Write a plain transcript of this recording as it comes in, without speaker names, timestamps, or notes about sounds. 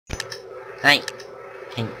Hi.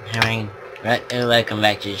 Hi. Welcome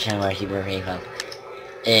back to the channel where Super Paintball.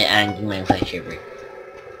 I'm doing my flagship.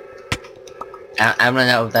 I don't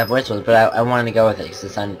know what that voice was, but I wanted to go with it because it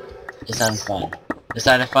sounded fun. It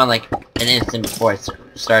sounded fun like an instant before it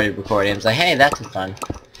started recording. I was like, hey, that's fun.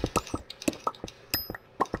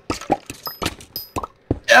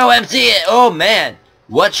 OMC! Oh man!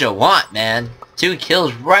 What you want, man? 2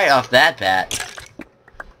 kills right off that bat.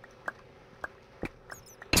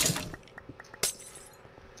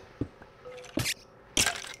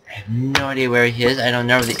 I have no idea where he is. I don't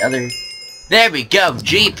know the other... There we go!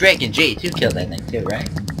 G frickin' G! 2 kills I think too, right?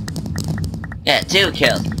 Yeah, 2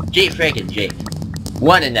 kills. G frickin' G.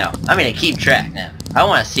 1-0. I'm gonna keep track now. I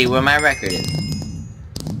wanna see where my record is.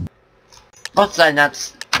 Also, I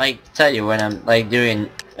not like tell you when I'm like doing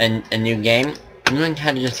a new game. I'm going to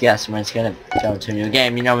kind of just guess when it's gonna go to a new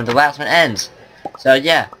game. You know, when the last one ends. So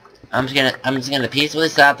yeah, I'm just gonna peacefully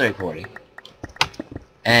stop the recording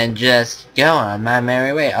and just go on my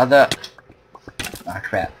merry way. Although, oh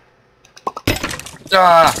crap.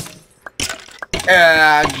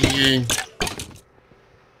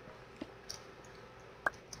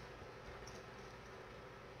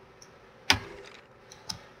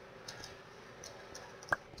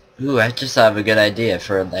 Ooh, I just thought of a good idea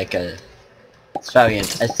for like a... It's probably I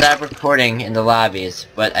stop recording in the lobbies,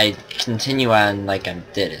 but I continue on like I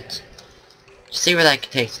did it. See where that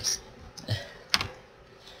takes us.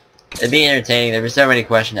 It'd be entertaining. There'd be so many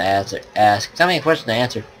questions to ask. So many questions to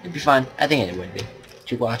answer. It'd be fun. I think it would be.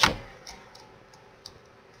 To watch it.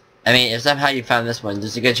 I mean, if somehow you found this one,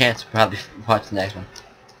 there's a good chance to probably watch the next one.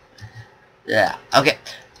 Yeah. Okay.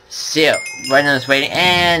 So, right now it's waiting,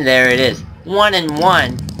 and there it is.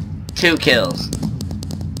 1-1. 2 kills.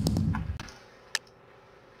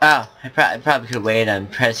 Oh, I probably could have waited on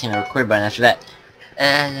pressing the record button after that.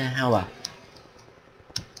 Oh well.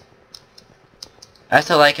 I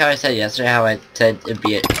also like how I said yesterday how I said it'd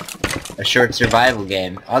be a short survival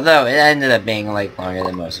game. Although it ended up being like longer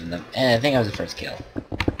than most of them. And I think I was the first kill.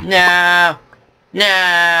 No!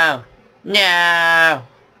 No! No!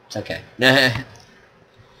 It's okay.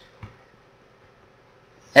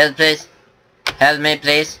 Help please. Help me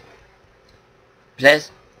please.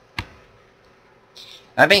 Please.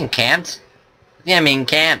 Am I being camped? I think I'm being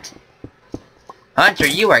camped. Hunter,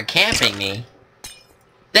 you are camping me.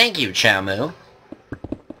 Thank you, Chamu.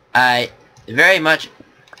 I very much...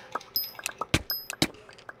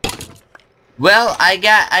 Well, I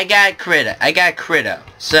got Critta. I got Critto.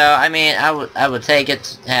 So, I mean, I would take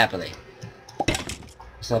it happily.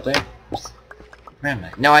 What's up there? Where am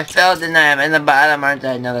I? No, I fell, didn't I? I'm in the bottom, aren't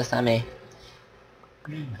I? No, that's not me.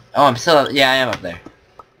 Oh, I'm still up. Yeah, I am up there.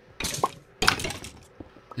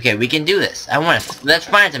 Okay, we can do this. Let's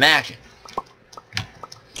find some action.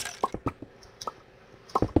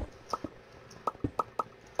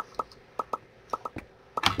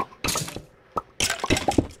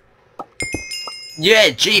 Yeah,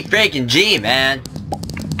 G freaking G, man.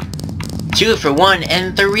 2 for 1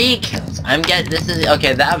 and 3 kills. I'm getting this is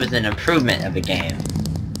okay. That was an improvement of the game.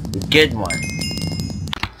 Good one.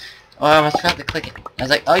 Oh, I almost forgot to click it. I was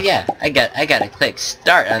like, oh yeah, I gotta click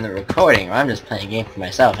start on the recording, or I'm just playing a game for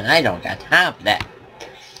myself, and I don't got time for that.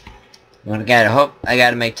 I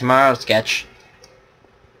gotta make tomorrow's sketch.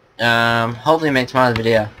 Hopefully make tomorrow's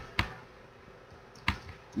video.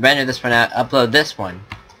 Render this one out, upload this one.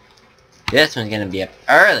 This one's gonna be up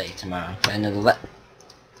early tomorrow. I know the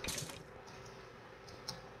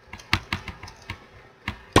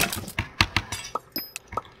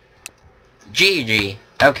GG.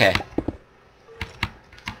 Okay.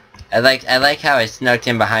 I like how I snuck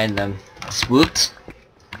in behind them. Swooped.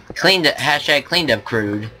 Cleaned up. Hashtag cleaned up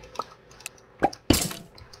crude.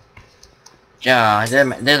 Oh, there's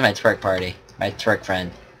my twerk party. My twerk friend.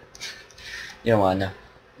 You don't wanna know.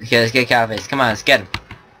 Okay, let's get Cowface. Come on, let's get him.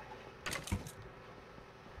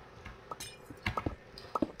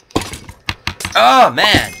 Oh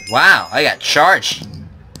man! Wow, I got charged.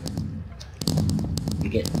 You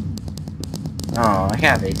get. Oh,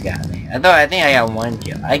 Cowface got me. I think I got 1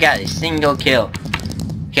 kill. I got a single kill.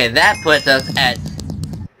 Okay, that puts us at...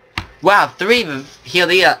 Wow, 3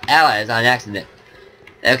 healed allies on accident.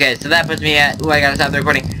 Okay, so that puts me at... Ooh, I gotta stop the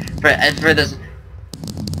recording. For this...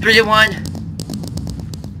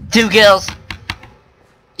 3-1. 2 kills.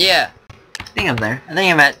 Yeah. I think I'm there. I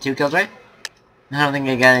think I'm at 2 kills, right? I don't think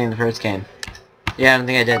I got any in the first game. Yeah, I don't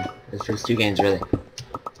think I did. The first 2 games, really.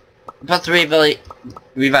 Plus 3 really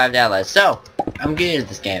revived allies. So, I'm good at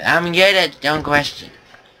this game. I'm good at it, don't question.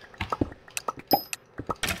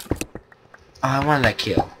 Oh, I wanted that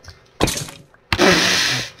kill.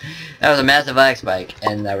 That was a massive lag spike,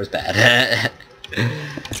 and that was bad.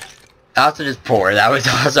 Also just poor. That was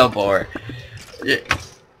also poor.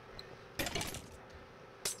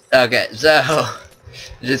 Okay, so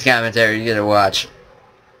just commentary you gotta watch.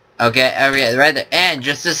 Okay, right there. And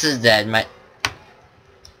Justice is dead.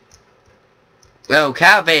 Oh,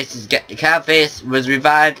 Cowface was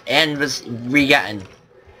revived and was re-gotten.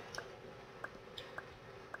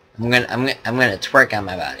 I'm gonna twerk on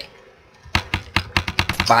my body.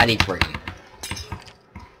 Body twerking.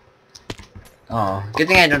 Oh, good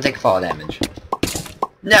thing I don't take fall damage.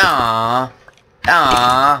 No.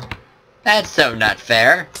 Aww. That's so not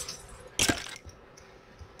fair.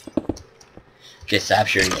 Okay, stop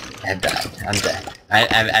shooting me. I'm dead. I'm dead.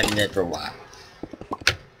 I've been dead for a while.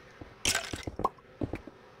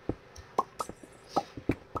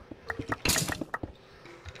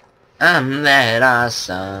 I'm that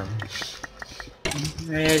awesome.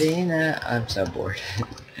 Ready now. I'm so bored.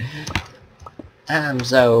 I'm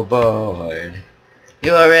so bored.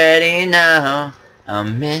 You already know.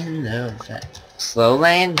 I'm in the slow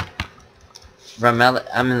lane from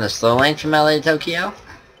I'm in the slow lane from LA to Tokyo.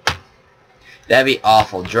 That'd be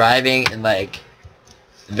awful. Driving in like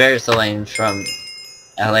very slow lane from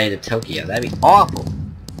LA to Tokyo. That'd be awful.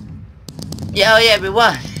 Yo, yeah, we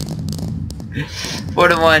won.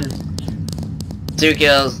 4-1. 2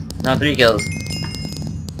 kills. No, 3 kills.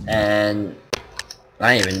 And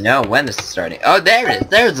I don't even know when this is starting. Oh, there it is.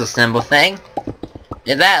 There's the symbol thing.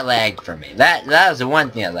 Yeah, that lagged for me. That was the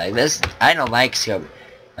one thing I like. This, I don't like scope.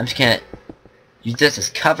 I'm just gonna use this as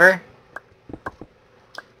cover.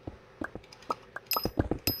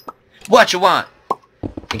 What you want?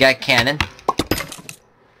 You got cannon.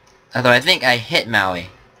 Although I think I hit Maui.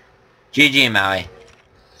 GG Maui.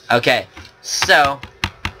 Okay, so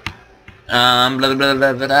blah blah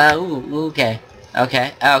blah blah blah. Ooh, okay.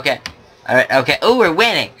 Okay. Alright, okay. Ooh, we're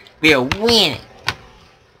winning. We are winning.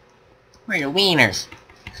 We're the wieners.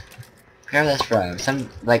 Where that's from? Some,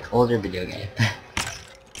 like, older video game.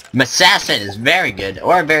 Assassin is very good,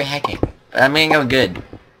 or very hacking. But I'm gonna go good.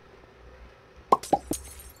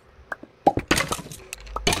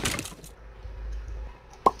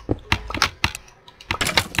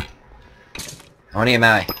 I wanna get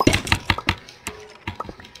Maui.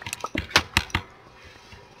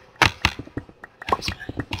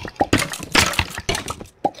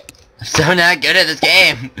 I'm so not good at this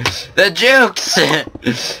game. The jukes. The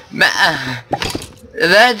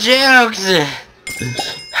jukes.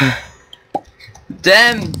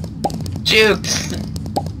 Them jukes.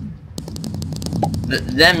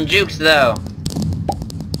 Them jukes though.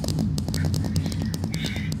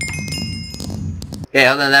 Okay,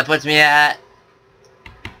 hold on. That puts me at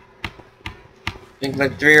I think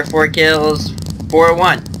like 3 or 4 kills.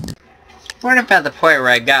 4-1. We're about the point where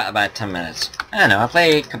I got about 10 minutes. I don't know, I'll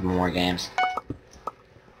play a couple more games.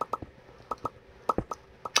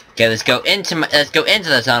 Okay, let's go into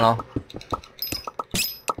the tunnel.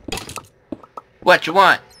 What you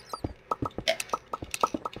want?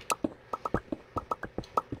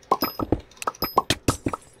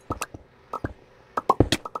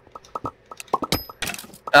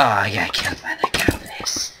 Oh, I got killed by the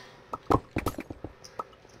Cowface.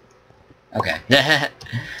 Okay.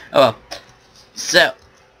 Oh well. So.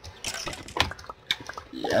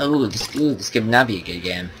 Oh, this could not be a good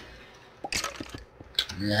game.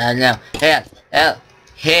 No. Hell.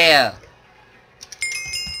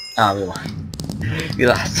 Oh, we won. We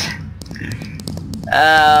lost.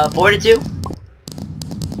 4-2.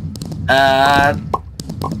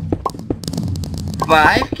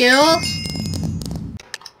 5 kills?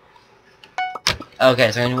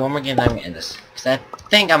 Okay, so I need one more game, then I'm gonna end this. Because I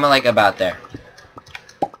think I'm like about there.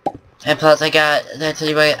 And plus, did I tell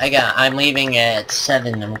you what I'm leaving at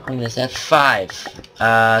 7, I'm recording this at 5.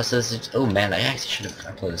 So this is, oh man, I actually should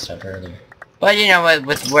have uploaded this stuff earlier. But you know what,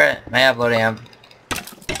 with where my uploading,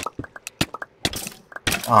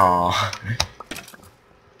 aww.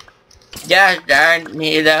 Gosh darn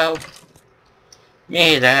me though.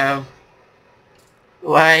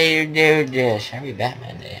 Why you do this? Happy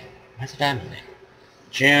Batman Day. What's Batman Day?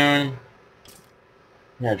 June.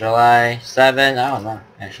 No, July 7. I don't know,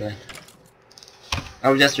 actually.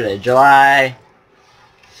 Oh, yesterday. July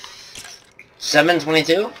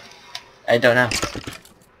 7/22? I don't know.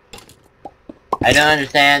 I don't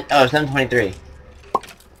understand. Oh, 7/23.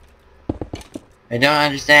 I don't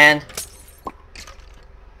understand.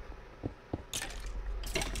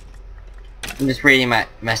 I'm just reading my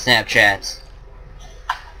Snapchats.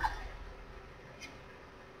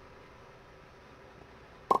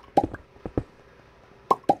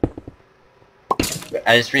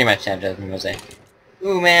 I just read my Snapchat from Jose.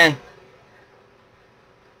 Ooh, man.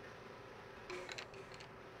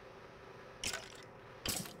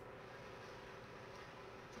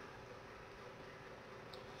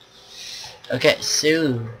 Okay,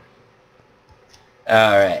 Sue.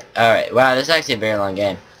 Alright, alright. Wow, this is actually a very long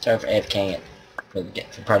game. Sorry for AFKing it.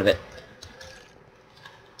 For part of it.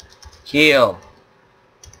 Heal.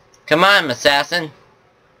 Come on, assassin.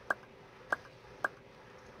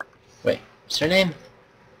 Wait, what's her name?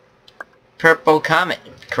 Purple Comet.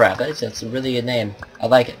 Crap, that's a really good name. I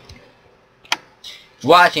like it.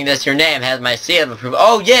 Watching this, your name has my seal of approval.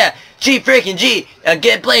 Oh yeah! G freaking G!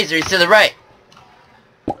 Get Blazers to the right!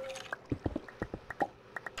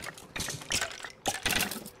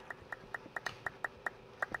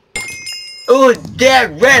 Ooh,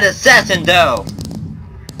 that red assassin though!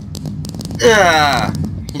 Ugh!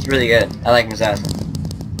 He's really good. I like him assassin.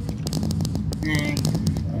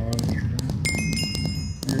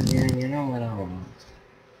 You know what I want.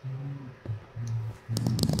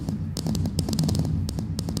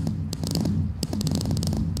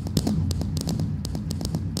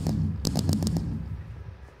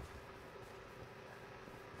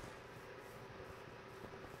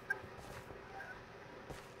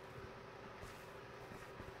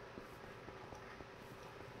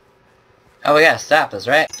 Oh, we gotta stop this,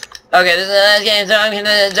 right? Okay, this is the last game, so I'm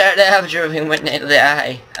gonna start the outro when they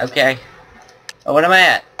die. Okay. Oh, what am I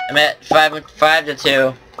at? I'm at 5 to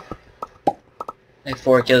 2. Like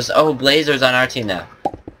 4 kills. Oh, Blazer's on our team now.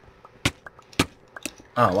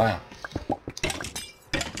 Oh, wow.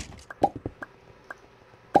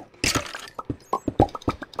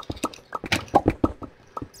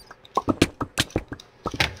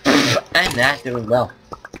 I'm not doing well.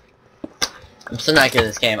 I'm still not good at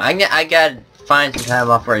this game. I gotta find some time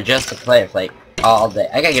off for just to play it like all day.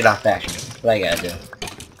 I gotta get off action. That's what I gotta do.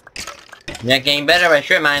 I'm not getting better by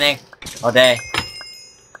strip mining all day.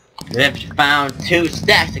 Rip found 2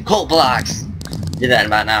 stacks of coal blocks. Did that in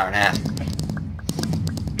about an hour and a half.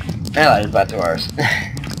 Hell, it was about 2 hours.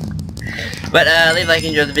 But leave a like and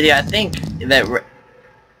enjoy the video. I think that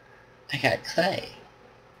I got clay.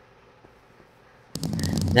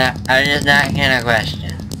 Now I'm just not gonna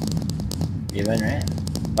question. You win, right?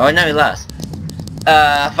 Oh no, we lost.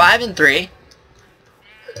 5 and 3.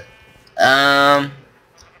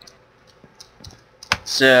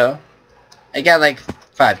 So I got like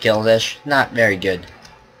 5 kills-ish. Not very good.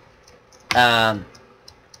 Oh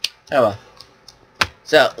well.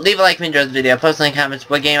 So leave a like if you enjoyed the video. Post in the comments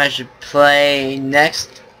what game I should play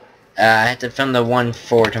next. I have to film the one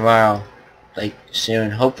for tomorrow, like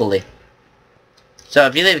soon, hopefully. So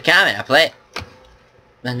if you leave a comment, I'll play it.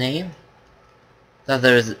 The name? Thought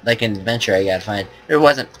there was like an adventure I gotta find. There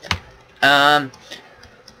wasn't.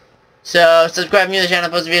 So subscribe to the channel,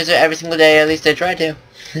 post videos every single day. At least I try to.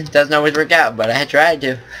 It doesn't always work out, but I tried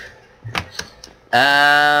to.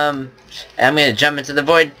 I'm gonna jump into the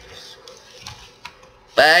void.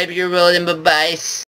 Bye, you're rolling, bye bye.